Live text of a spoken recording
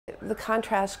the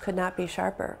contrast could not be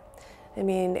sharper. I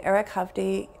mean, Eric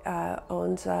Hovde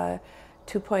owns a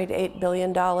 $2.8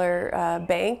 billion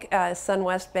bank,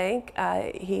 SunWest Bank.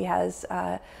 He has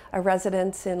a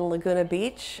residence in Laguna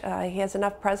Beach. He has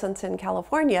enough presence in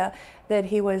California that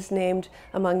he was named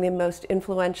among the most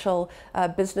influential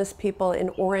business people in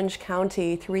Orange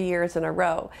County 3 years in a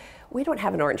row. We don't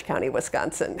have an Orange County,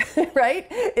 Wisconsin, right?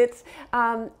 It's,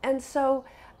 and so,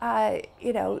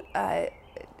 you know,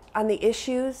 on the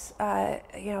issues,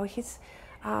 you know, he's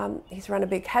run a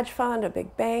big hedge fund, a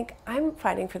big bank. I'm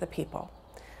fighting for the people.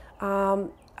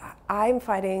 I'm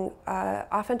fighting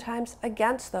oftentimes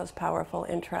against those powerful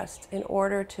interests in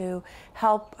order to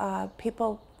help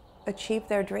people achieve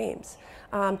their dreams,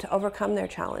 to overcome their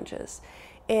challenges.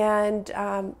 And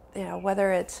you know,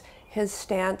 whether it's his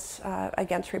stance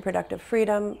against reproductive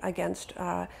freedom, against,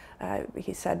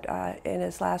 he said in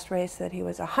his last race that he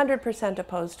was 100%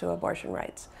 opposed to abortion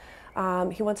rights.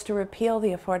 He wants to repeal the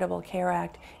Affordable Care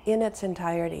Act in its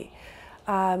entirety.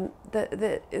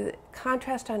 The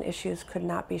contrast on issues could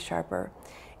not be sharper.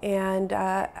 And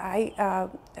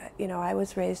you know, I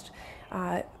was raised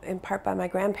in part by my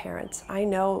grandparents. I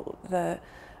know the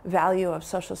value of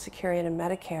Social Security and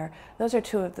Medicare. Those are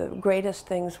two of the greatest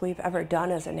things we've ever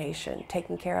done as a nation,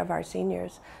 taking care of our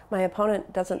seniors. My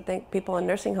opponent doesn't think people in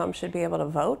nursing homes should be able to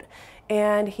vote,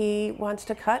 and he wants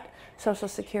to cut Social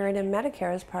Security and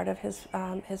Medicare as part of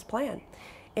his plan.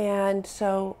 And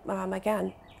so,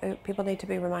 again, people need to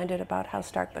be reminded about how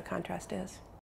stark the contrast is.